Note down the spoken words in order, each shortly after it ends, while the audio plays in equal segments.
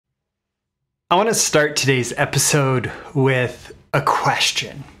I want to start today's episode with a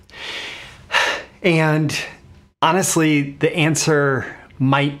question. And honestly, the answer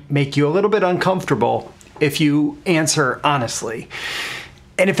might make you a little bit uncomfortable if you answer honestly.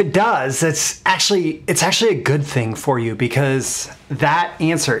 And if it does, it's actually a good thing for you, because that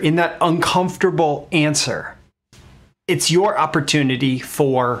answer, in that uncomfortable answer, it's your opportunity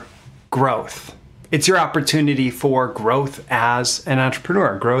for growth. It's your opportunity for growth as an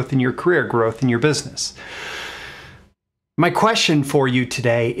entrepreneur, growth in your career, growth in your business. My question for you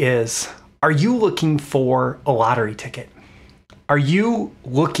today is, are you looking for a lottery ticket? Are you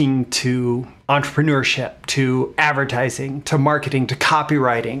looking to entrepreneurship, to advertising, to marketing, to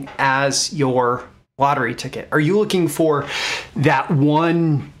copywriting as your lottery ticket? Are you looking for that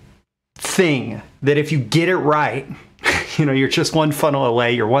one thing that if you get it right, you're just one funnel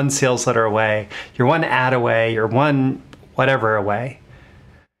away, you're one sales letter away, you're one ad away, you're one whatever away?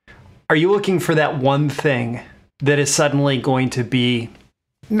 Are you looking for that one thing that is suddenly going to be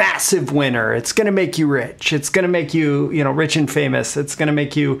massive winner? It's going to make you rich. It's going to make you, rich and famous. It's going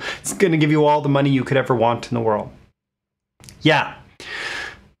to give you all the money you could ever want in the world. Yeah.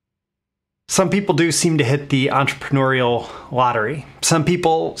 Some people do seem to hit the entrepreneurial lottery. Some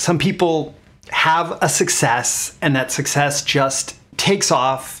people have a success, and that success just takes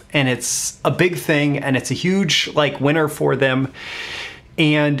off, and it's a big thing, and it's a huge winner for them.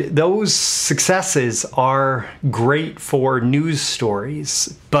 And those successes are great for news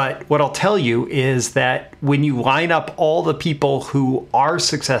stories. But what I'll tell you is that when you line up all the people who are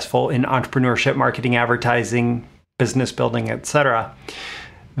successful in entrepreneurship, marketing, advertising, business building, etc.,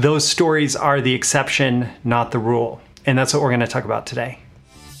 those stories are the exception, not the rule. And that's what we're going to talk about today.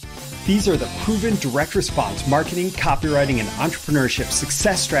 These are the proven direct response marketing, copywriting, and entrepreneurship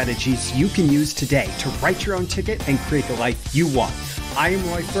success strategies you can use today to write your own ticket and create the life you want. I am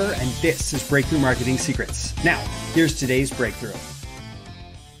Roy Furr, and this is Breakthrough Marketing Secrets. Now, here's today's breakthrough.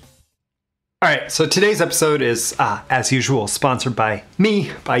 All right, so today's episode is, as usual, sponsored by me,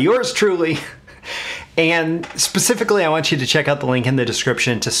 by yours truly. And specifically, I want you to check out the link in the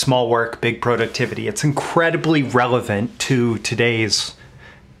description to Small Work, Big Productivity. It's incredibly relevant to today's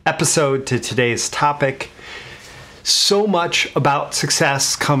episode, to today's topic. So much about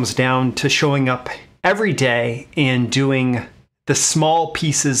success comes down to showing up every day and doing the small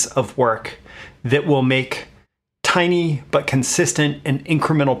pieces of work that will make tiny but consistent and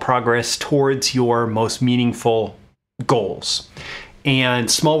incremental progress towards your most meaningful goals. And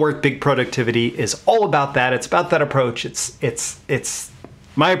Small Work, Big Productivity is all about that. It's about that approach. It's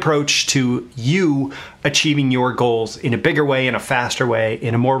my approach to you achieving your goals in a bigger way, in a faster way,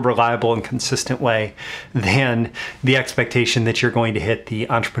 in a more reliable and consistent way than the expectation that you're going to hit the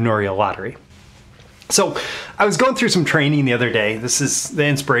entrepreneurial lottery. So I was going through some training the other day. This is the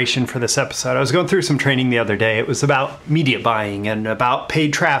inspiration for this episode. I was going through some training the other day. It was about media buying and about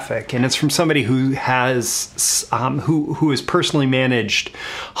paid traffic. And it's from somebody who has personally managed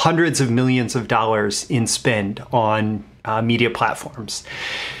hundreds of millions of dollars in spend on media platforms.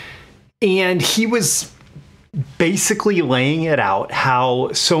 And he was basically laying it out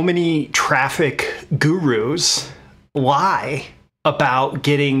how so many traffic gurus lie about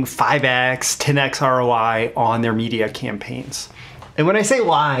getting 5x, 10x ROI on their media campaigns. And when I say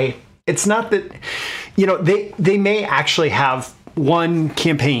lie, it's not that, they may actually have one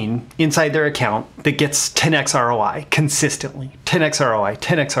campaign inside their account that gets 10x ROI consistently, 10x ROI,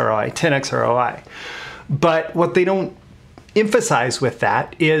 10x ROI, 10x ROI. But what they don't emphasize with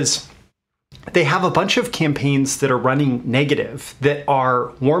that is they have a bunch of campaigns that are running negative, that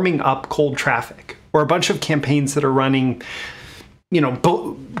are warming up cold traffic, or a bunch of campaigns that are running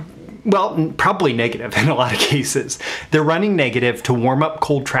probably negative in a lot of cases. They're running negative to warm up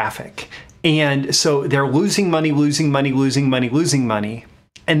cold traffic. And so they're losing money.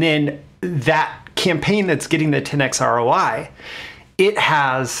 And then that campaign that's getting the 10x ROI, it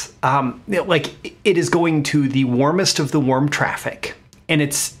has, it is going to the warmest of the warm traffic. And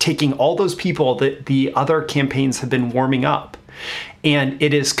it's taking all those people that the other campaigns have been warming up, and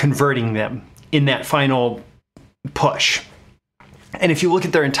it is converting them in that final push. And if you look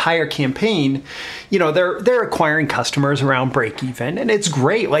at their entire campaign, they're acquiring customers around break even, and it's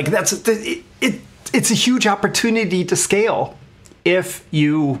great. It's a huge opportunity to scale if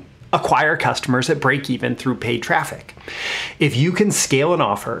you acquire customers at break even through paid traffic. If you can scale an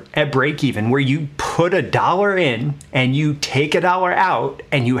offer at break even where you put $1 in and you take $1 out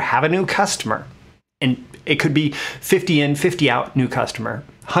and you have a new customer, and it could be 50 in, 50 out new customer,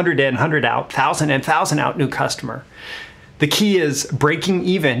 100 in, 100 out, 1,000 in, 1,000 out new customer. The key is breaking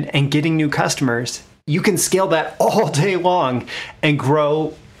even and getting new customers. You can scale that all day long and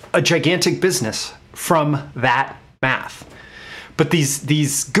grow a gigantic business from that math. But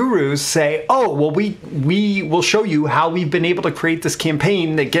these gurus say, oh, well, we will show you how we've been able to create this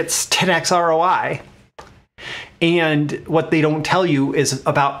campaign that gets 10x ROI. And what they don't tell you is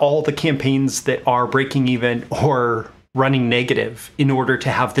about all the campaigns that are breaking even or running negative in order to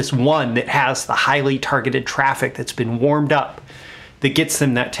have this one that has the highly targeted traffic that's been warmed up that gets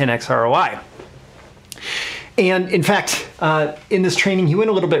them that 10x ROI. And in fact, in this training, he went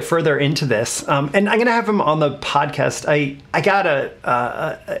a little bit further into this. And I'm going to have him on the podcast. I got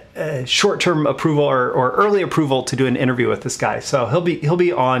a short-term approval or early approval to do an interview with this guy. So he'll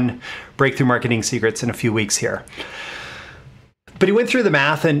be on Breakthrough Marketing Secrets in a few weeks here. But he went through the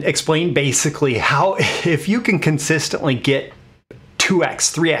math and explained basically how if you can consistently get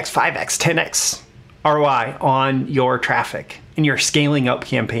 2x, 3x, 5x, 10x ROI on your traffic and you're scaling up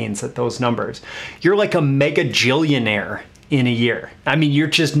campaigns at those numbers, you're like a mega jillionaire in a year. I mean, you're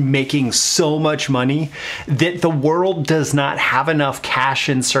just making so much money that the world does not have enough cash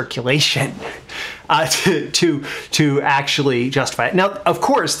in circulation to actually justify it. Now, of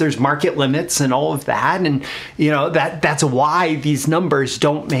course, there's market limits and all of that, and that's why these numbers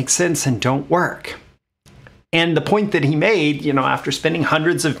don't make sense and don't work. And the point that he made, after spending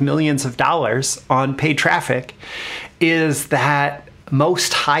hundreds of millions of dollars on paid traffic, is that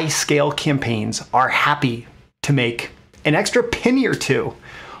most high-scale campaigns are happy to make an extra penny or two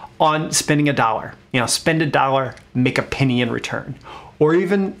on spending $1. Spend $1, make a penny in return. Or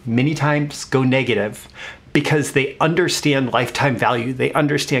even many times go negative because they understand lifetime value, they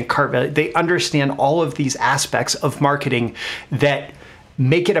understand cart value, they understand all of these aspects of marketing that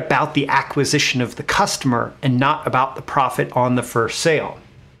make it about the acquisition of the customer and not about the profit on the first sale.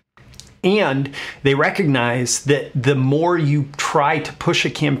 And they recognize that the more you try to push a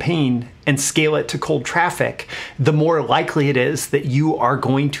campaign and scale it to cold traffic, the more likely it is that you are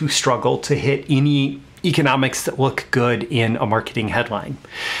going to struggle to hit any economics that look good in a marketing headline.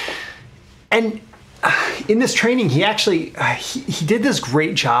 And in this training, he actually he did this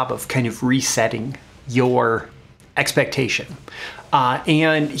great job of kind of resetting your expectation.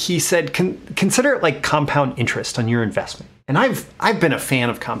 And he said, consider it like compound interest on your investment. And I've been a fan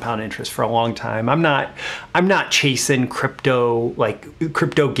of compound interest for a long time. I'm not chasing crypto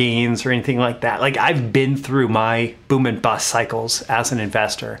gains or anything like that. Like, I've been through my boom and bust cycles as an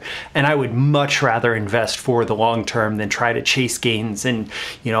investor, and I would much rather invest for the long term than try to chase gains in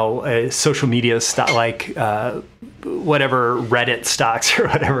social media stuff like whatever Reddit stocks or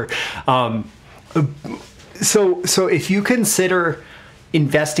whatever. So if you consider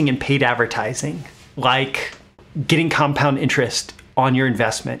investing in paid advertising, like getting compound interest on your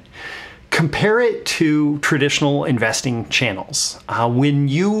investment, compare it to traditional investing channels.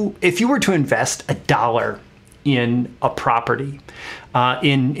 If you were to invest $1 in a property,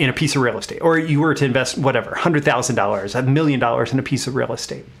 in a piece of real estate, or you were to invest whatever, $100,000, $1 million in a piece of real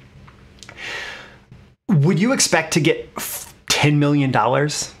estate, would you expect to get $10 million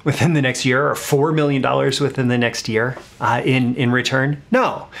within the next year or $4 million within the next year in return?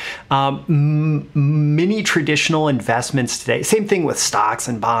 No. Many traditional investments today, same thing with stocks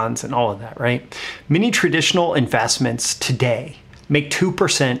and bonds and all of that, right? Many traditional investments today make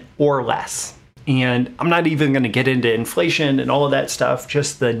 2% or less. And I'm not even going to get into inflation and all of that stuff,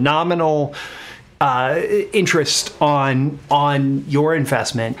 just the nominal interest on your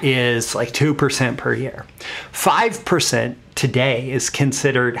investment is like 2% per year. 5% today is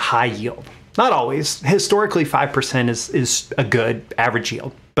considered high yield. Not always. Historically, 5% is a good average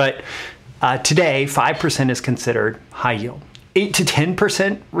yield. But today, 5% is considered high yield. 8 to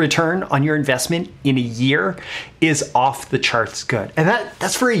 10% return on your investment in a year is off the charts good. And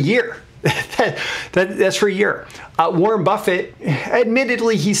that's for a year. That's for a year. Warren Buffett,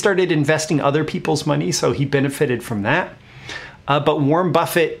 admittedly, he started investing other people's money, so he benefited from that. But Warren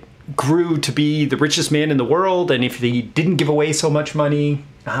Buffett grew to be the richest man in the world, and if he didn't give away so much money,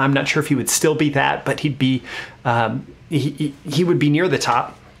 I'm not sure if he would still be that, but he'd be he would be near the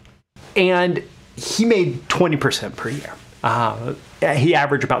top. And he made 20% per year. He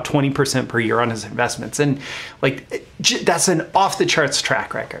averaged about 20% per year on his investments, and that's an off the charts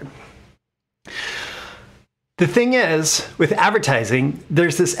track record. The thing is, with advertising,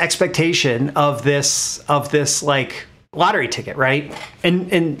 there's this expectation of this like lottery ticket, right?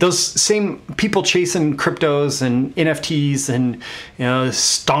 And those same people chasing cryptos and NFTs and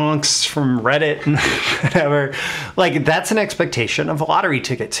stonks from Reddit and whatever, like that's an expectation of a lottery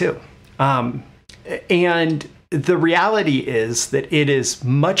ticket too. And the reality is that it is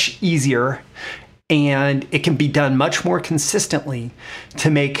much easier and it can be done much more consistently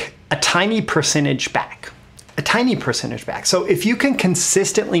to make a tiny percentage back a tiny percentage back. So if you can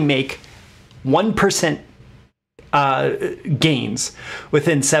consistently make 1% gains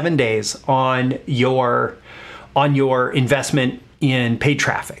within 7 days on your investment in paid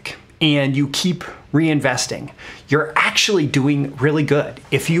traffic, and you keep reinvesting, you're actually doing really good.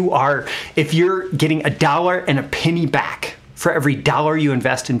 If you're getting $1 and a penny back for every dollar you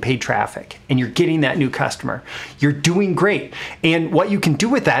invest in paid traffic, and you're getting that new customer, you're doing great. And what you can do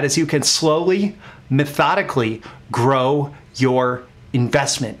with that is you can slowly, methodically grow your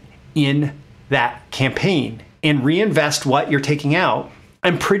investment in that campaign and reinvest what you're taking out.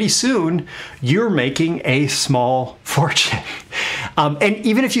 And pretty soon, you're making a small fortune. And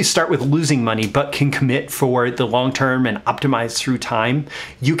even if you start with losing money, but can commit for the long term and optimize through time,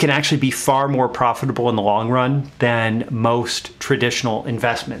 you can actually be far more profitable in the long run than most traditional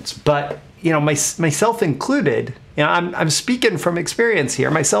investments. But myself included, I'm speaking from experience here,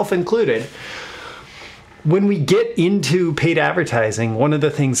 myself included. When we get into paid advertising, one of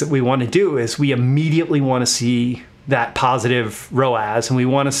the things that we want to do is we immediately want to see that positive ROAS, and we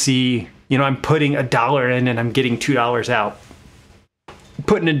want to see, I'm putting $1 in and I'm getting $2 out.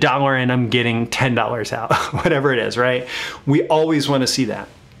 Putting $1 in, I'm getting $10 out, whatever it is, right? We always want to see that.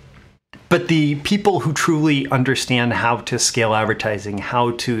 But the people who truly understand how to scale advertising,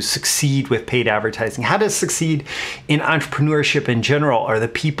 how to succeed with paid advertising, how to succeed in entrepreneurship in general are the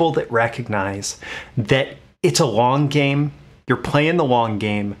people that recognize that it's a long game. You're playing the long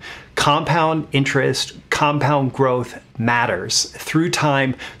game. Compound interest, compound growth matters. Through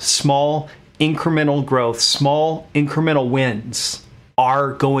time, small incremental growth, small incremental wins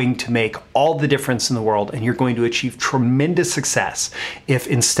are going to make all the difference in the world, and you're going to achieve tremendous success if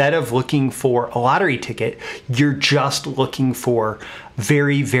instead of looking for a lottery ticket, you're just looking for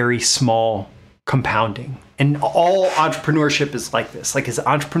very, very small compounding. And all entrepreneurship is like this. Like, as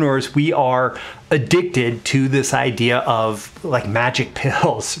entrepreneurs, we are addicted to this idea of like magic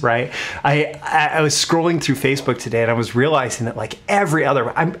pills, right? I was scrolling through Facebook today and I was realizing that like every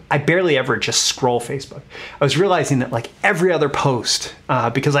other, I barely ever just scroll Facebook. I was realizing that like every other post,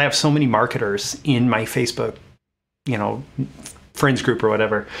 because I have so many marketers in my Facebook, friends group or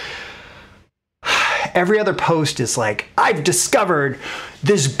whatever, every other post is like, I've discovered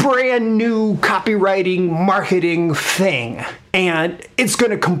this brand new copywriting marketing thing, and it's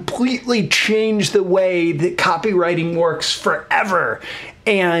going to completely change the way that copywriting works forever.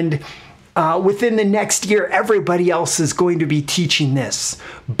 And within the next year, everybody else is going to be teaching this,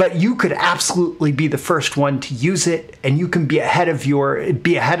 but you could absolutely be the first one to use it, and you can be ahead of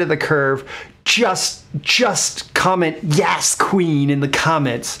the curve. Just comment "Yes, Queen" in the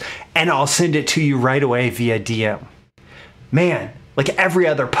comments, and I'll send it to you right away via DM. Man, like every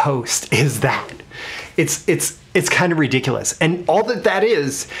other post is that. It's kind of ridiculous. And all that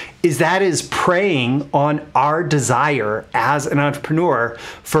is preying on our desire as an entrepreneur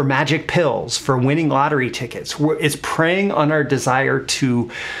for magic pills, for winning lottery tickets. It's preying on our desire to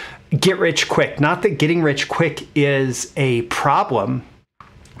get rich quick. Not that getting rich quick is a problem,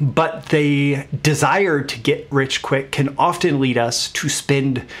 but the desire to get rich quick can often lead us to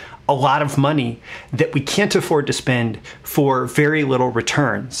spend a lot of money that we can't afford to spend for very little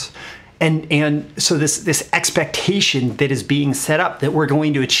returns. And so this expectation that is being set up that we're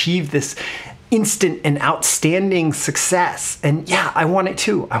going to achieve this instant and outstanding success. And yeah, I want it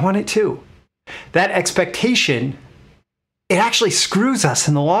too. That expectation, it actually screws us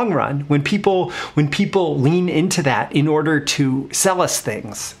in the long run when people lean into that in order to sell us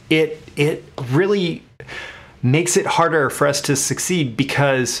things. It really makes it harder for us to succeed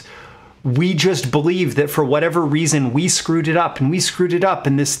because we just believe that for whatever reason we screwed it up, and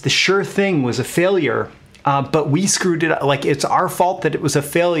the sure thing was a failure, but we screwed it up. Like, it's our fault that it was a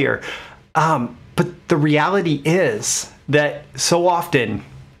failure. But the reality is that so often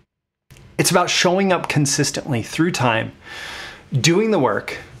it's about showing up consistently through time, doing the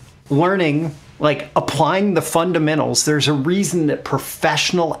work, learning, like applying the fundamentals. There's a reason that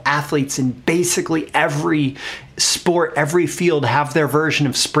professional athletes in basically every sport, every field have their version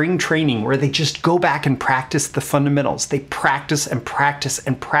of spring training where they just go back and practice the fundamentals. They practice and practice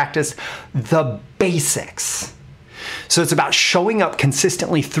and practice the basics. So it's about showing up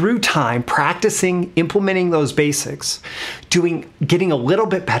consistently through time, practicing, implementing those basics, getting a little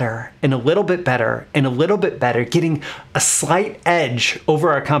bit better and a little bit better and a little bit better, getting a slight edge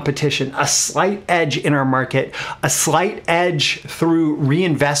over our competition, a slight edge in our market, a slight edge through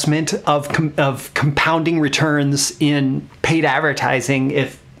reinvestment of compounding returns in paid advertising,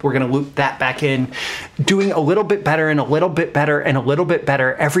 if we're going to loop that back in, doing a little bit better and a little bit better and a little bit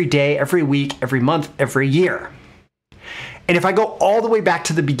better every day, every week, every month, every year. And if I go all the way back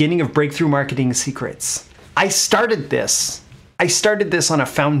to the beginning of Breakthrough Marketing Secrets, I started this on a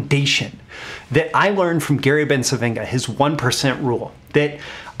foundation that I learned from Gary Bencivenga, his 1% rule. That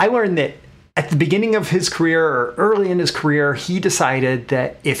I learned that at the beginning of his career or early in his career, he decided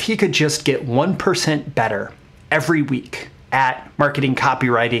that if he could just get 1% better every week at marketing,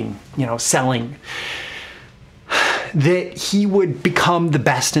 copywriting, selling, that he would become the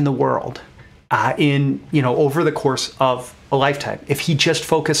best in the world over the course of a lifetime if he just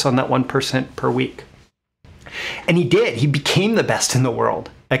focused on that 1% per week. And he did. He became the best in the world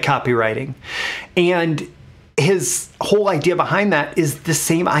at copywriting. And his whole idea behind that is the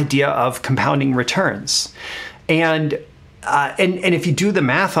same idea of compounding returns. And if you do the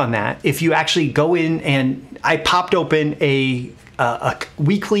math on that, if you actually go in, and I popped open a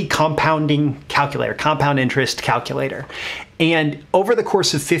weekly compounding calculator, compound interest calculator. And over the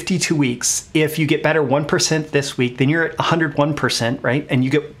course of 52 weeks, if you get better 1% this week, then you're at 101%, right? And you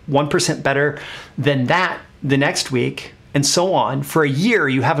get 1% better than that the next week, and so on. For a year,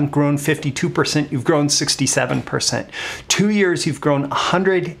 you haven't grown 52%, you've grown 67%. 2 years, you've grown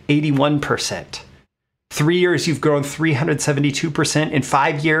 181%. 3 years, you've grown 372%. In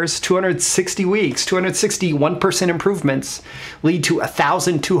 5 years, 260 weeks, 261% improvements lead to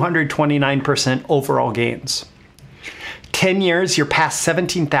 1,229% overall gains. 10 years, you're past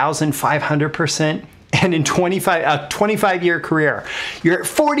 17,500%. And in a 25-year career, you're at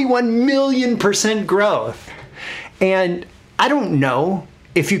 41 million% growth. And I don't know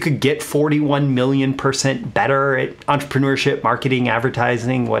if you could get 41 million% better at entrepreneurship, marketing,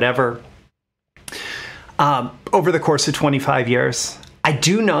 advertising, whatever, over the course of 25 years. I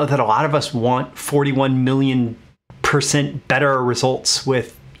do know that a lot of us want 41 million% better results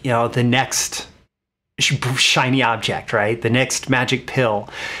with, the next shiny object, right? The next magic pill,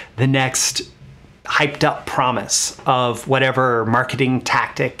 the next hyped up promise of whatever marketing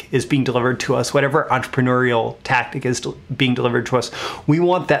tactic is being delivered to us, whatever entrepreneurial tactic is being delivered to us. We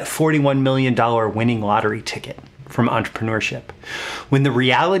want that $41 million winning lottery ticket from entrepreneurship. When the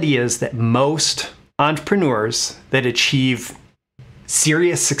reality is that most entrepreneurs that achieve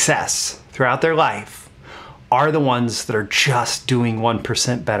serious success throughout their life are the ones that are just doing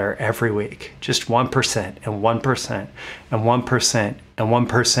 1% better every week. Just 1% and 1% and 1% and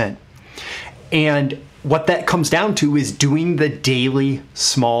 1%. And what that comes down to is doing the daily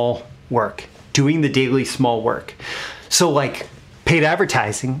small work. So like paid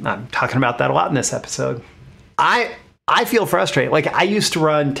advertising, I'm talking about that a lot in this episode. I feel frustrated. Like I used to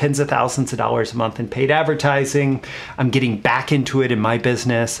run tens of thousands of dollars a month in paid advertising. I'm getting back into it in my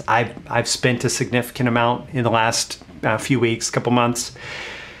business. I've spent a significant amount in the last few weeks, couple months.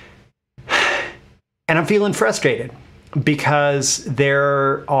 And I'm feeling frustrated because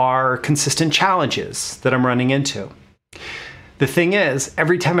there are consistent challenges that I'm running into. The thing is,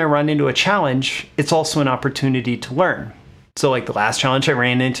 every time I run into a challenge, it's also an opportunity to learn. So like the last challenge I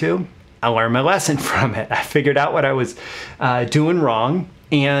ran into, I learned my lesson from it. I figured out what I was doing wrong,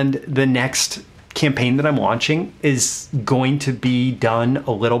 and the next campaign that I'm launching is going to be done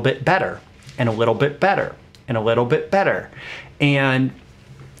a little bit better, and a little bit better, and a little bit better. And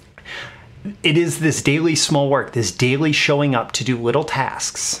it is this daily small work, this daily showing up to do little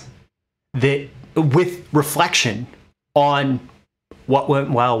tasks that with reflection on what went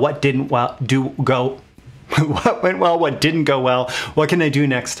well, what didn't what went well, what didn't go well, what can I do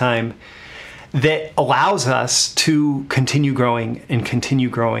next time, that allows us to continue growing and continue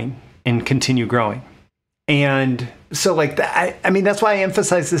growing and continue growing. And so like that, I mean, that's why I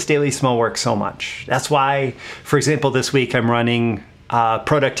emphasize this daily small work so much. That's why, for example, this week I'm running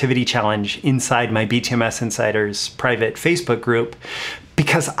productivity challenge inside my BTMS Insiders private Facebook group,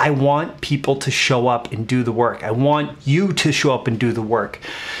 because I want people to show up and do the work. I want you to show up and do the work.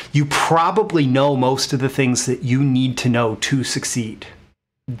 You probably know most of the things that you need to know to succeed.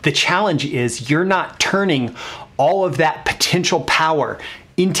 The challenge is you're not turning all of that potential power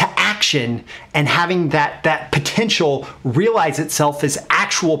into action and having that potential realize itself as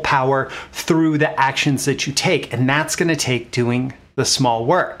actual power through the actions that you take. And that's going to take doing the small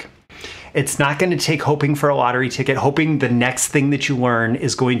work. It's not going to take hoping for a lottery ticket, hoping the next thing that you learn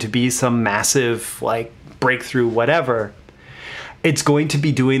is going to be some massive like breakthrough, whatever. It's going to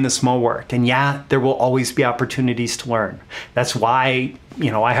be doing the small work. And yeah, there will always be opportunities to learn. That's why,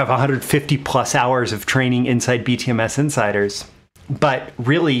 I have 150 plus hours of training inside BTMS Insiders. But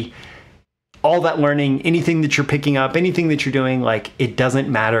really, all that learning, anything that you're picking up, anything that you're doing, like it doesn't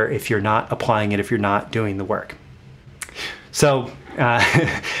matter if you're not applying it, if you're not doing the work. So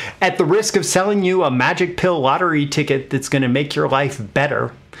at the risk of selling you a magic pill lottery ticket that's going to make your life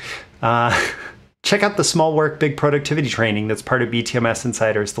better, check out the Small Work, Big Productivity training that's part of BTMS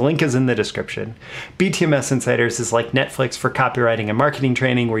Insiders. The link is in the description. BTMS Insiders is like Netflix for copywriting and marketing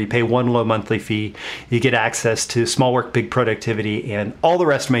training, where you pay one low monthly fee. You get access to Small Work, Big Productivity and all the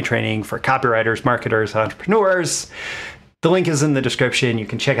rest of my training for copywriters, marketers, entrepreneurs. The link is in the description. You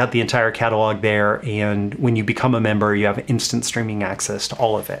can check out the entire catalog there. And when you become a member, you have instant streaming access to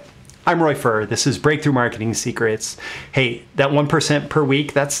all of it. I'm Roy Furr. This is Breakthrough Marketing Secrets. Hey, that 1% per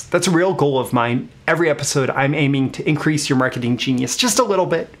week, that's a real goal of mine. Every episode, I'm aiming to increase your marketing genius just a little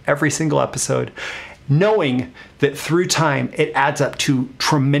bit every single episode, knowing that through time, it adds up to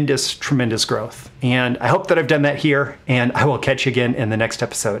tremendous, tremendous growth. And I hope that I've done that here, and I will catch you again in the next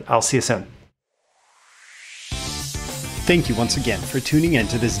episode. I'll see you soon. Thank you once again for tuning in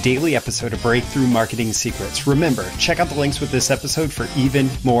to this daily episode of Breakthrough Marketing Secrets. Remember, check out the links with this episode for even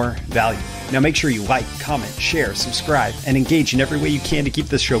more value. Now make sure you like, comment, share, subscribe, and engage in every way you can to keep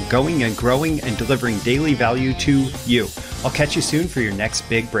this show going and growing and delivering daily value to you. I'll catch you soon for your next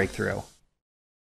big breakthrough.